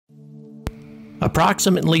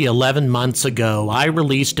Approximately 11 months ago, I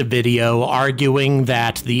released a video arguing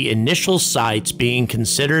that the initial sites being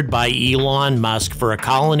considered by Elon Musk for a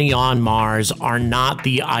colony on Mars are not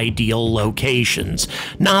the ideal locations.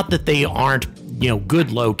 Not that they aren't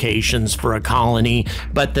good locations for a colony,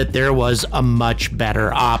 but that there was a much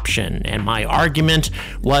better option. And my argument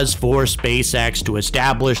was for SpaceX to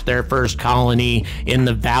establish their first colony in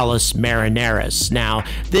the Valles Marineris. Now,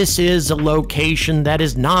 this is a location that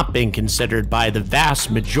has not been considered by the vast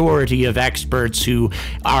majority of experts who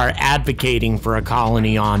are advocating for a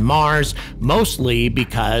colony on Mars, mostly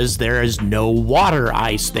because there is no water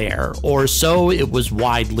ice there, or so it was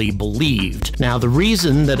widely believed. Now, the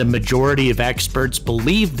reason that a majority of experts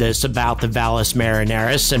believe this about the Valles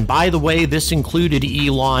Marineris, and by the way, this included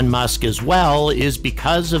Elon Musk as well, is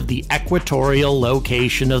because of the equatorial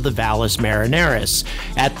location of the Valles Marineris.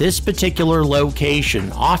 At this particular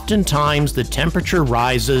location, oftentimes the temperature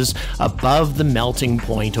rises above the melting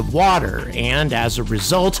point of water, and as a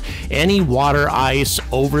result, any water ice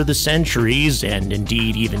over the centuries, and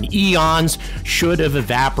indeed even eons, should have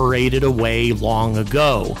evaporated away long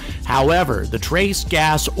ago. However, the trace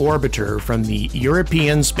gas orbiter from the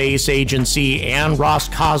European Space Agency and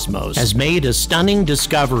Roscosmos has made a stunning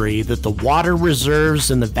discovery that the water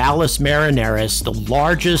reserves in the Valles Marineris, the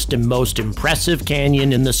largest and most impressive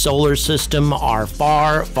canyon in the solar system, are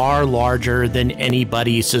far, far larger than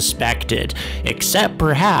anybody suspected, except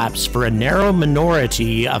perhaps for a narrow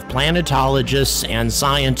minority of planetologists and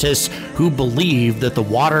scientists who believe that the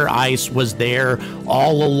water ice was there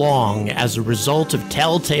all along as a result of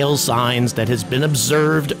telltale signs that has been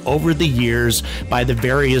observed over the years by the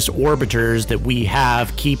various orbiters that we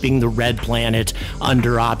have keeping the red planet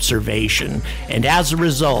under observation. And as a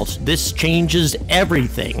result, this changes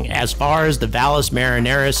everything as far as the Valles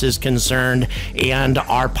Marineris is concerned and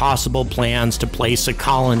our possible plans to place a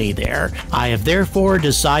colony there. I have therefore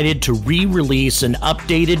decided to re-release an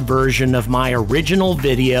updated version of my original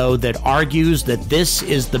video that argues that this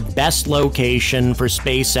is the best location for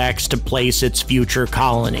SpaceX to place its future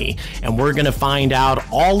colony. And we're going to find out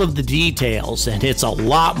all of the details, and it's a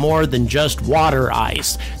lot more than just water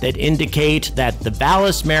ice, that indicate that the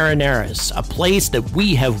Valles Marineris, a place that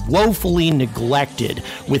we have woefully neglected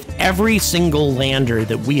with every single lander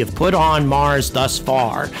that we have put on Mars thus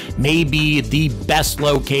far, may be the best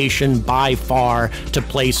location by far to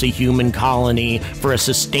place a human colony for a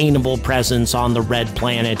sustainable presence on the red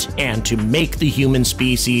planet and to make the human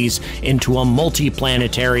species into a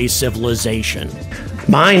multiplanetary civilization.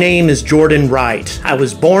 My name is Jordan Wright. I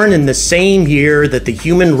was born in the same year that the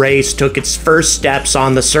human race took its first steps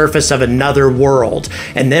on the surface of another world,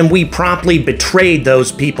 and then we promptly betrayed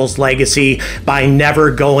those people's legacy by never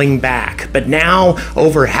going back. But now,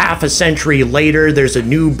 over half a century later, there's a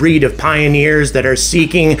new breed of pioneers that are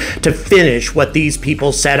seeking to finish what these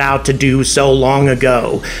people set out to do so long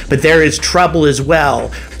ago. But there is trouble as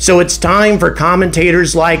well, so it's time for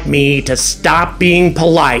commentators like me to stop being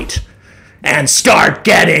polite and start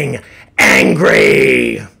getting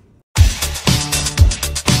angry!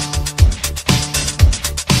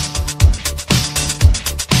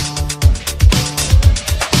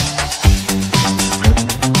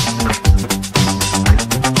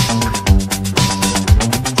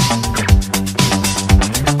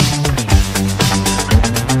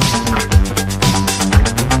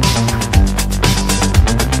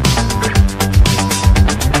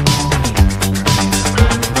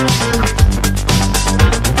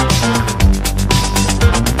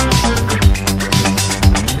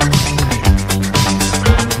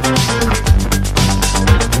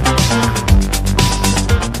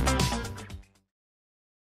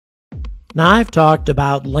 Now, I've talked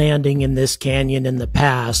about landing in this canyon in the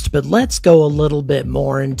past, but let's go a little bit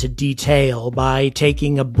more into detail by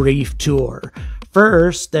taking a brief tour.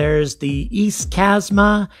 First, there's the East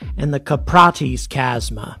Chasma and the Caprotes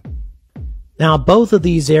Chasma. Now, both of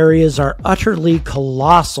these areas are utterly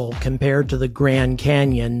colossal compared to the Grand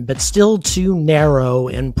Canyon, but still too narrow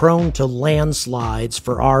and prone to landslides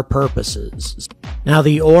for our purposes. Now,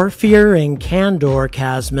 the Orpheer and Candor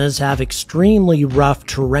Chasmas have extremely rough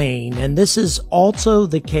terrain, and this is also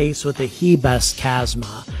the case with the Hebes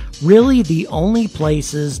Chasma. Really, the only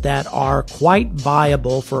places that are quite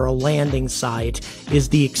viable for a landing site is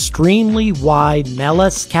the extremely wide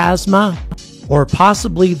Melas Chasma, or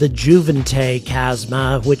possibly the Juventae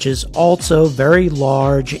Chasma, which is also very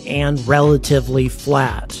large and relatively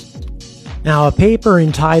flat. Now, a paper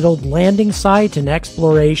entitled Landing Site and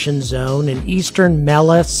Exploration Zone in Eastern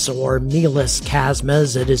Melas, or Melas Chasma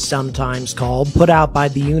as it is sometimes called, put out by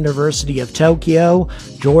the University of Tokyo,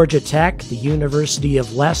 Georgia Tech, the University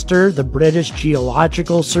of Leicester, the British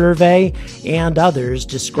Geological Survey, and others,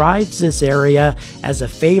 describes this area as a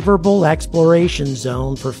favorable exploration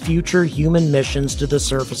zone for future human missions to the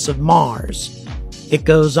surface of Mars. It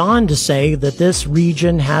goes on to say that this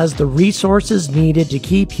region has the resources needed to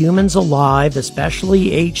keep humans alive,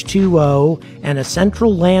 especially H2O, and a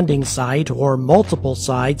central landing site or multiple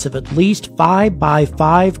sites of at least 5 by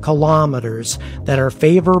 5 kilometers that are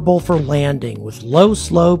favorable for landing, with low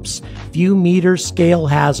slopes, few meter scale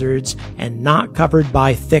hazards, and not covered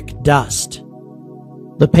by thick dust.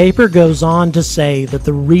 The paper goes on to say that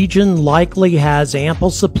the region likely has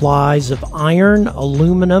ample supplies of iron,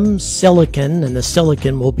 aluminum, silicon, and the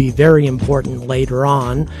silicon will be very important later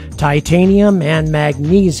on, titanium, and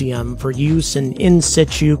magnesium for use in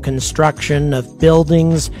situ construction of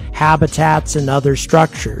buildings, habitats, and other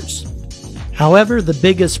structures. However, the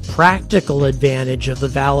biggest practical advantage of the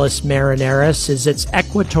Valles Marineris is its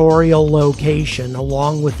equatorial location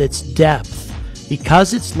along with its depth.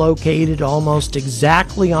 Because it's located almost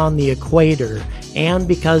exactly on the equator, and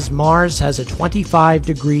because Mars has a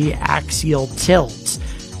 25-degree axial tilt,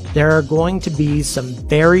 there are going to be some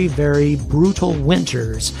very, very brutal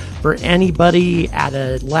winters for anybody at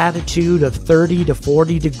a latitude of 30 to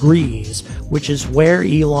 40 degrees, which is where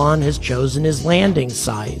Elon has chosen his landing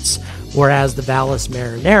sites, whereas the Valles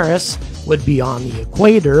Marineris would be on the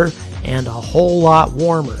equator and a whole lot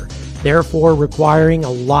warmer, therefore requiring a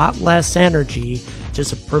lot less energy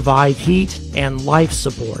to provide heat and life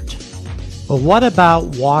support. But what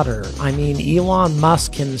about water? I mean, Elon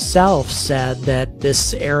Musk himself said that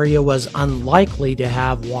this area was unlikely to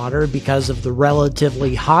have water because of the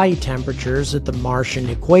relatively high temperatures at the Martian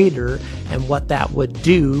equator and what that would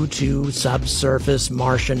do to subsurface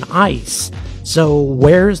Martian ice. So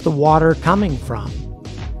where's the water coming from?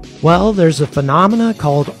 Well, there's a phenomena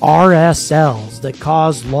called RSLs that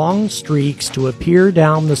cause long streaks to appear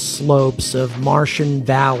down the slopes of Martian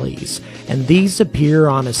valleys, and these appear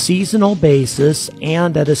on a seasonal basis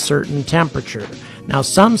and at a certain temperature. Now,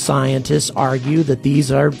 some scientists argue that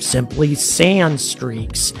these are simply sand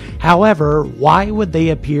streaks. However, why would they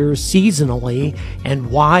appear seasonally,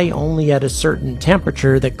 and why only at a certain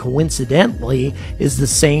temperature that coincidentally is the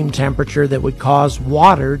same temperature that would cause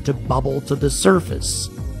water to bubble to the surface?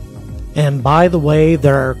 And by the way,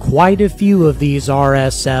 there are quite a few of these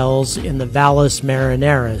RSLs in the Valles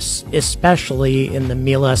Marineris, especially in the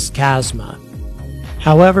Melas Chasma.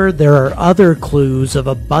 However, there are other clues of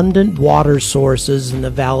abundant water sources in the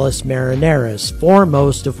Valles Marineris,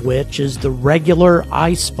 foremost of which is the regular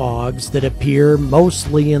ice fogs that appear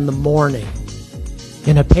mostly in the morning.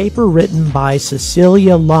 In a paper written by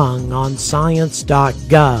Cecilia Lung on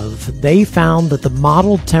Science.gov, they found that the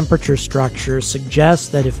modeled temperature structure suggests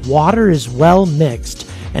that if water is well mixed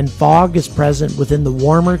and fog is present within the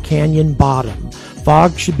warmer canyon bottom,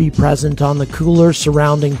 fog should be present on the cooler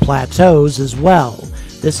surrounding plateaus as well.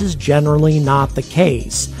 This is generally not the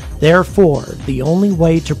case. Therefore, the only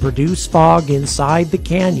way to produce fog inside the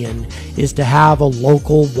canyon is to have a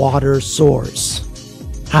local water source.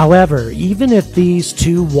 However, even if these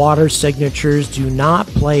two water signatures do not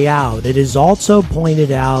play out, it is also pointed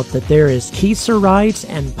out that there is kieserite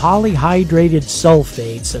and polyhydrated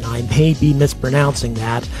sulfates, and I may be mispronouncing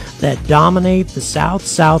that dominate the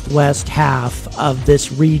south-southwest half of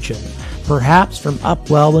this region, perhaps from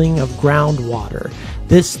upwelling of groundwater.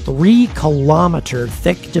 This 3-kilometer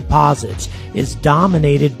thick deposit is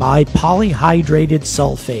dominated by polyhydrated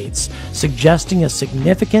sulfates, suggesting a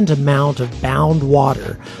significant amount of bound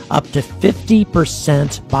water, up to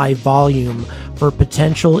 50% by volume, for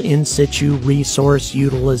potential in situ resource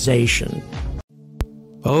utilization.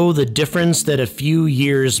 Oh, the difference that a few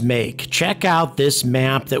years make. Check out this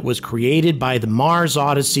map that was created by the Mars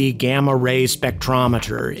Odyssey Gamma Ray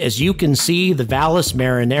Spectrometer. As you can see, the Valles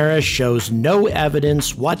Marineris shows no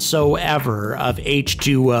evidence whatsoever of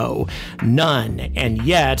H2O. None. And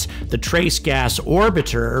yet, the Trace Gas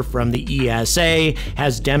Orbiter from the ESA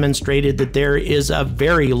has demonstrated that there is a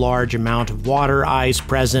very large amount of water ice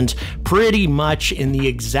present, pretty much in the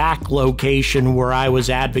exact location where I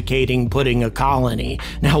was advocating putting a colony.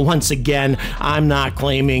 Now, once again, I'm not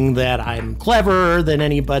claiming that I'm cleverer than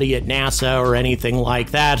anybody at NASA or anything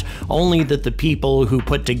like that, only that the people who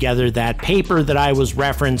put together that paper that I was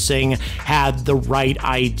referencing had the right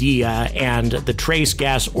idea, and the Trace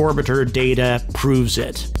Gas Orbiter data proves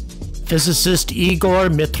it. Physicist Igor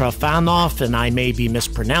Mitrofanov, and I may be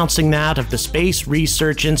mispronouncing that, of the Space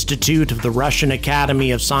Research Institute of the Russian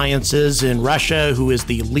Academy of Sciences in Russia, who is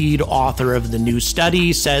the lead author of the new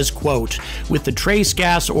study, says, quote, "With the trace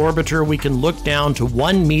gas orbiter, we can look down to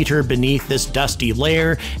 1 meter beneath this dusty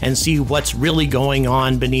layer and see what's really going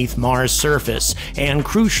on beneath Mars' surface, and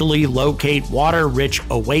crucially locate water-rich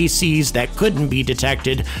oases that couldn't be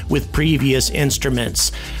detected with previous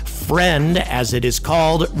instruments. FRIEND, as it is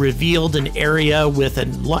called, revealed an area with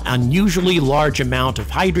an unusually large amount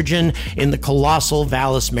of hydrogen in the colossal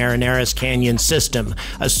Valles Marineris canyon system.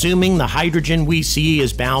 Assuming the hydrogen we see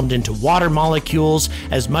is bound into water molecules,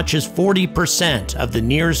 as much as 40% of the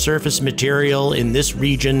near-surface material in this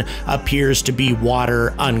region appears to be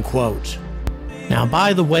water," unquote. Now,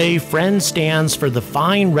 by the way, FRIEND stands for the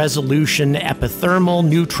Fine Resolution Epithermal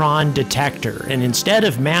Neutron Detector, and instead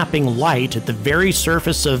of mapping light at the very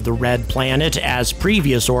surface of the red planet as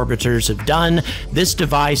previous orbiters have done, this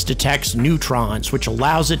device detects neutrons, which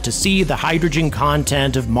allows it to see the hydrogen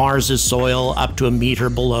content of Mars's soil up to 1 meter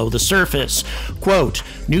below the surface. Quote,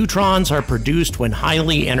 "Neutrons are produced when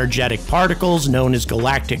highly energetic particles known as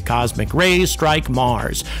galactic cosmic rays strike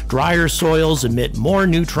Mars. Drier soils emit more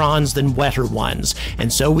neutrons than wetter ones.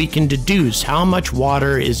 And so we can deduce how much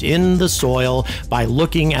water is in the soil by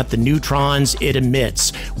looking at the neutrons it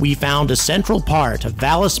emits. We found a central part of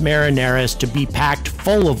Valles Marineris to be packed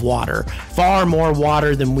full of water, far more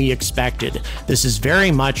water than we expected. This is very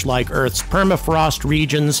much like Earth's permafrost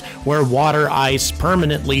regions, where water ice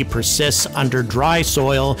permanently persists under dry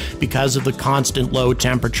soil because of the constant low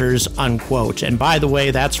temperatures," unquote. And by the way,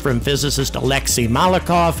 that's from physicist Alexei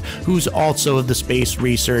Malakov, who's also of the Space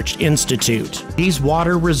Research Institute. These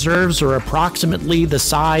water reserves are approximately the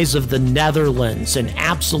size of the Netherlands, an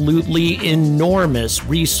absolutely enormous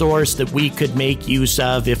resource that we could make use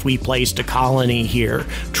of if we placed a colony here.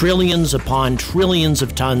 Trillions upon trillions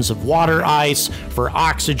of tons of water ice for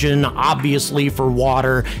oxygen, obviously for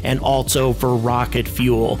water, and also for rocket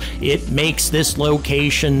fuel. It makes this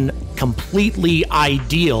location completely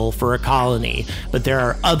ideal for a colony, but there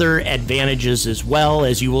are other advantages as well,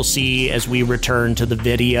 as you will see as we return to the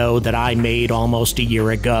video that I made almost a year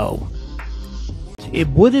ago. It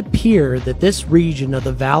would appear that this region of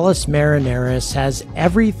the Valles Marineris has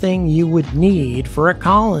everything you would need for a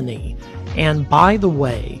colony. And by the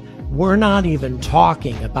way, we're not even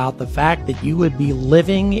talking about the fact that you would be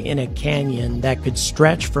living in a canyon that could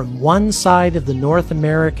stretch from one side of the North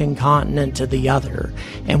American continent to the other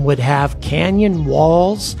and would have canyon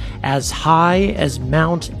walls as high as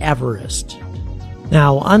Mount Everest.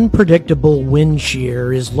 Now, unpredictable wind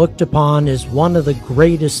shear is looked upon as one of the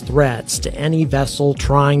greatest threats to any vessel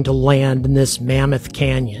trying to land in this mammoth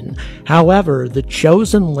canyon. However, the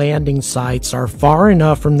chosen landing sites are far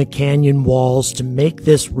enough from the canyon walls to make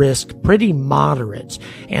this risk pretty moderate.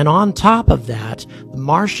 And on top of that, the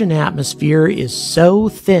Martian atmosphere is so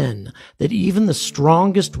thin that even the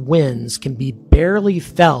strongest winds can be barely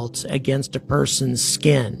felt against a person's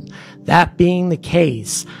skin. That being the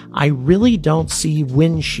case, I really don't see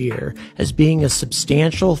wind shear as being a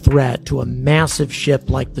substantial threat to a massive ship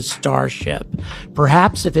like the Starship.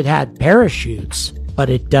 Perhaps if it had parachutes, but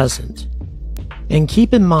it doesn't. And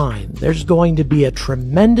keep in mind, there's going to be a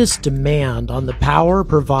tremendous demand on the power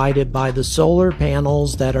provided by the solar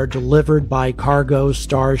panels that are delivered by cargo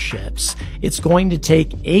starships. It's going to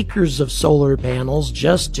take acres of solar panels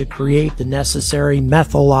just to create the necessary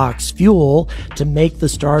methalox fuel to make the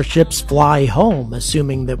starships fly home,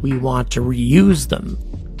 assuming that we want to reuse them.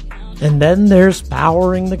 And then there's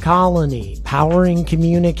powering the colony, powering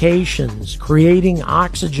communications, creating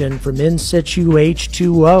oxygen from in situ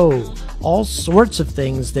H2O, all sorts of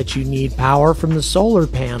things that you need power from the solar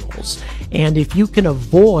panels. And if you can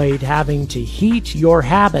avoid having to heat your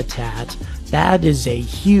habitat, that is a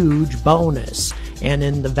huge bonus. And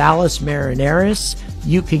in the Valles Marineris,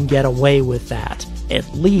 you can get away with that,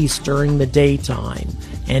 at least during the daytime.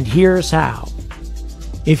 And here's how.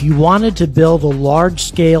 If you wanted to build a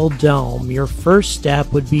large-scale dome, your first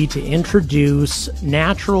step would be to introduce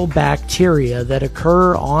natural bacteria that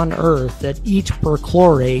occur on Earth that eat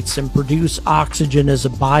perchlorates and produce oxygen as a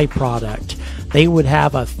byproduct. They would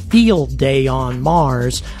have a field day on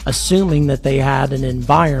Mars, assuming that they had an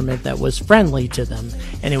environment that was friendly to them,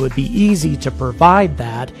 and it would be easy to provide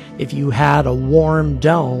that if you had a warm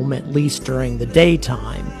dome, at least during the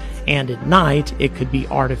daytime, and at night it could be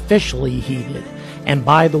artificially heated. And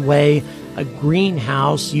by the way, a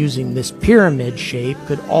greenhouse using this pyramid shape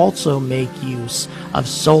could also make use of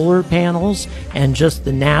solar panels and just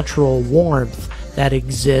the natural warmth that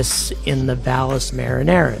exists in the Valles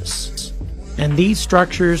Marineris. And these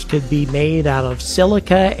structures could be made out of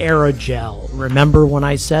silica aerogel. Remember when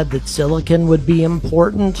I said that silicon would be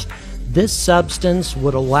important? This substance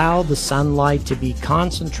would allow the sunlight to be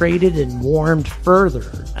concentrated and warmed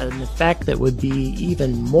further, an effect that would be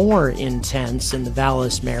even more intense in the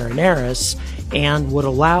Valles Marineris and would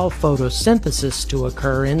allow photosynthesis to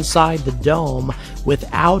occur inside the dome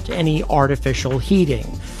without any artificial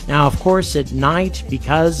heating. Now, of course, at night,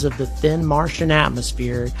 because of the thin Martian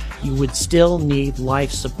atmosphere, you would still need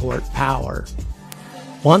life support power.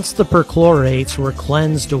 Once the perchlorates were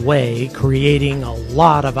cleansed away, creating a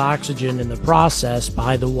lot of oxygen in the process,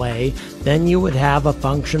 by the way, then you would have a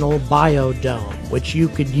functional biodome, which you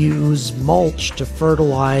could use mulch to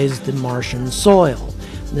fertilize the Martian soil.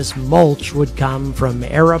 This mulch would come from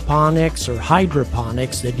aeroponics or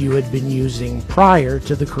hydroponics that you had been using prior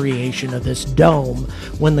to the creation of this dome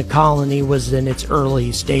when the colony was in its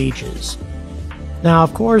early stages. Now,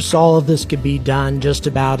 of course, all of this could be done just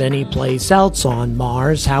about any place else on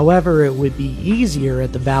Mars. However, it would be easier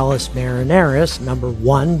at the Valles Marineris, number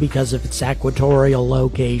one, because of its equatorial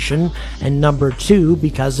location, and number two,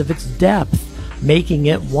 because of its depth, making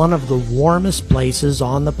it one of the warmest places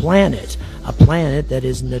on the planet, a planet that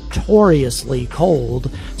is notoriously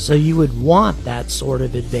cold, so you would want that sort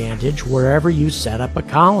of advantage wherever you set up a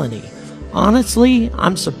colony. Honestly,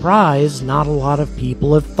 I'm surprised not a lot of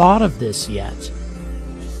people have thought of this yet.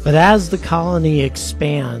 But as the colony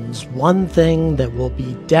expands, one thing that will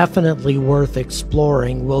be definitely worth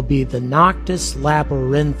exploring will be the Noctis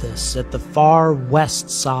Labyrinthus at the far west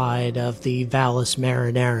side of the Valles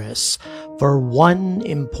Marineris. For one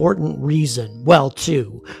important reason, well,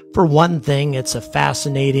 two. For one thing, it's a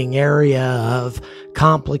fascinating area of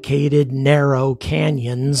complicated, narrow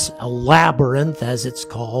canyons, a labyrinth as it's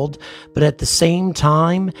called, but at the same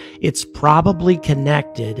time, it's probably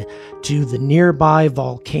connected to the nearby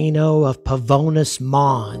volcano of Pavonis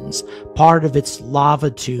Mons, part of its lava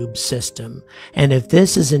tube system. And if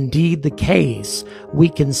this is indeed the case, we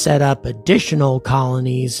can set up additional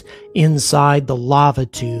colonies inside the lava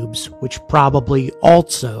tubes, which probably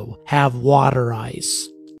also have water ice.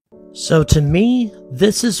 So to me,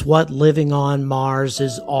 this is what living on Mars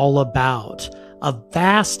is all about. A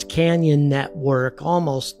vast canyon network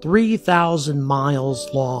almost 3,000 miles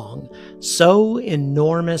long, so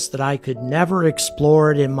enormous that I could never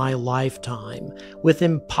explore it in my lifetime, with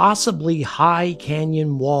impossibly high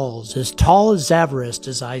canyon walls as tall as Everest,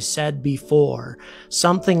 as I said before,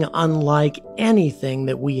 something unlike anything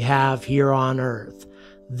that we have here on Earth.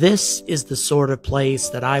 This is the sort of place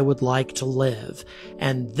that I would like to live,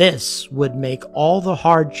 and this would make all the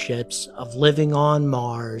hardships of living on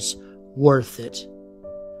Mars worth it.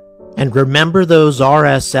 And remember those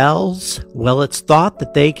RSLs? Well, it's thought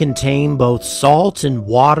that they contain both salt and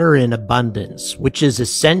water in abundance, which is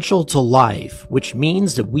essential to life, which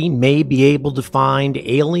means that we may be able to find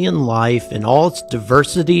alien life in all its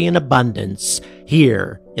diversity and abundance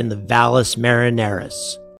here in the Valles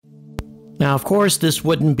Marineris. Now, of course, this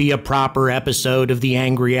wouldn't be a proper episode of The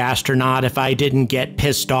Angry Astronaut if I didn't get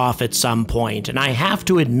pissed off at some point, and I have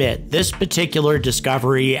to admit, this particular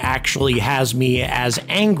discovery actually has me as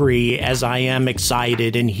angry as I am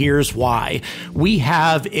excited, and here's why. We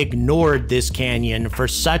have ignored this canyon for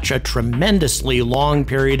such a tremendously long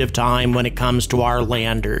period of time when it comes to our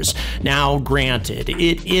landers. Now, granted,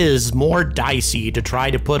 it is more dicey to try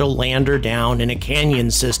to put a lander down in a canyon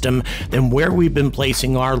system than where we've been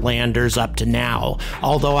placing our landers up to now,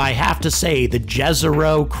 although I have to say the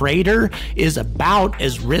Jezero crater is about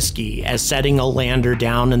as risky as setting a lander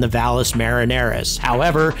down in the Valles Marineris.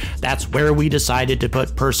 However, that's where we decided to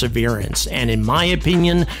put Perseverance, and in my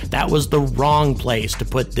opinion, that was the wrong place to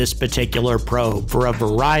put this particular probe for a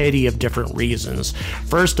variety of different reasons.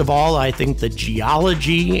 First of all, I think the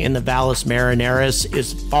geology in the Valles Marineris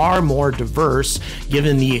is far more diverse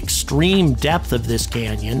given the extreme depth of this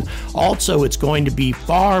canyon. Also, it's going to be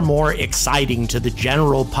far more exciting to the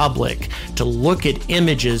general public to look at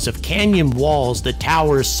images of canyon walls that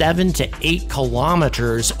tower 7 to 8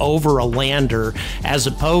 kilometers over a lander, as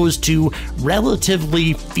opposed to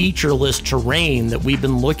relatively featureless terrain that we've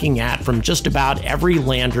been looking at from just about every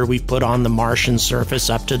lander we've put on the Martian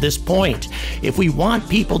surface up to this point. If we want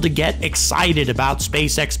people to get excited about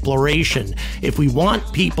space exploration, if we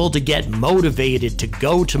want people to get motivated to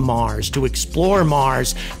go to Mars, to explore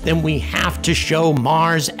Mars, then we have to show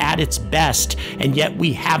Mars at its best, and yet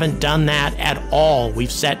we haven't done that at all.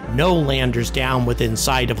 We've set no landers down within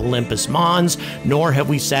sight of Olympus Mons, nor have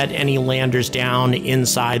we set any landers down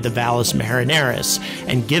inside the Valles Marineris.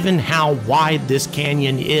 And given how wide this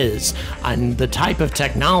canyon is, and the type of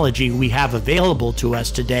technology we have available to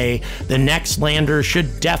us today, the next lander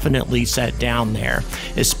should definitely set down there,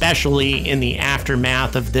 especially in the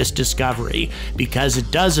aftermath of this discovery, because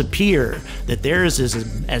it does appear that there is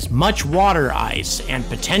as much water ice and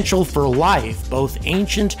potential for life, both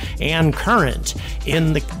ancient and current,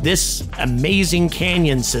 in this amazing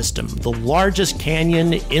canyon system, the largest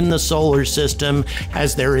canyon in the solar system,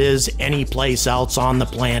 as there is any place else on the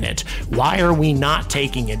planet. Why are we not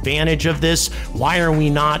taking advantage of this? Why are we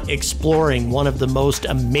not exploring one of the most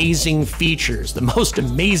amazing features, the most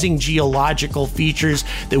amazing geological features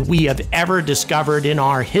that we have ever discovered in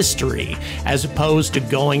our history, as opposed to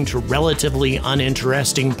going to relatively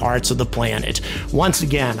uninteresting parts of the planet? Once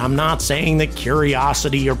again, I'm not saying that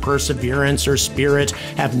curiosity or perseverance or spirit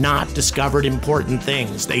have not discovered important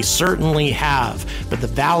things. They certainly have, but the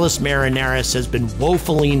Valles Marineris has been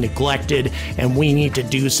woefully neglected, and we need to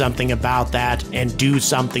do something about that, and do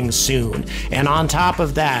something soon. And on top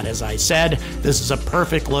of that, as I said, this is a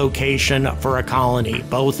perfect location for a colony,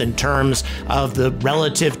 both in terms of the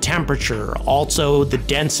relative temperature, also the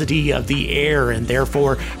density of the air, and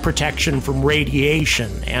therefore protection from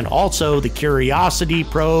radiation. And also the Curiosity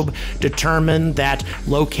probe determined that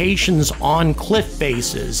locations on cliff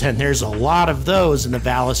faces, and there's a lot of those in the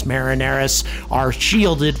Valles Marineris, are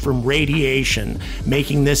shielded from radiation,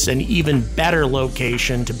 making this an even better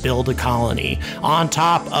location to build a colony, on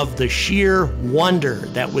top of the sheer wonder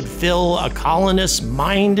that would fill a colonist's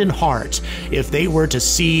mind and heart if they were to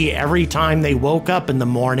see, every time they woke up in the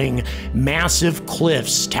morning, massive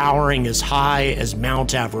cliffs towering as high as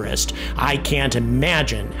Mount Everest. I can't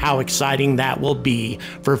imagine how exciting that will be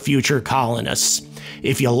for future colonists.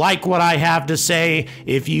 If you like what I have to say,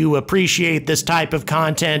 if you appreciate this type of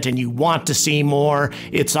content and you want to see more,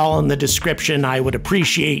 it's all in the description. I would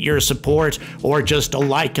appreciate your support, or just a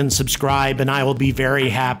like and subscribe, and I will be very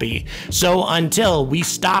happy. So until we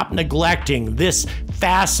stop neglecting this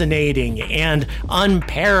fascinating and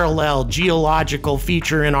unparalleled geological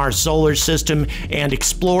feature in our solar system and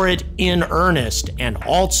explore it in earnest, and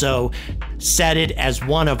also set it as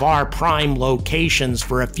one of our prime locations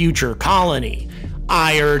for a future colony,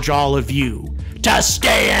 I urge all of you to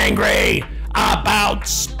stay angry about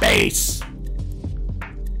space.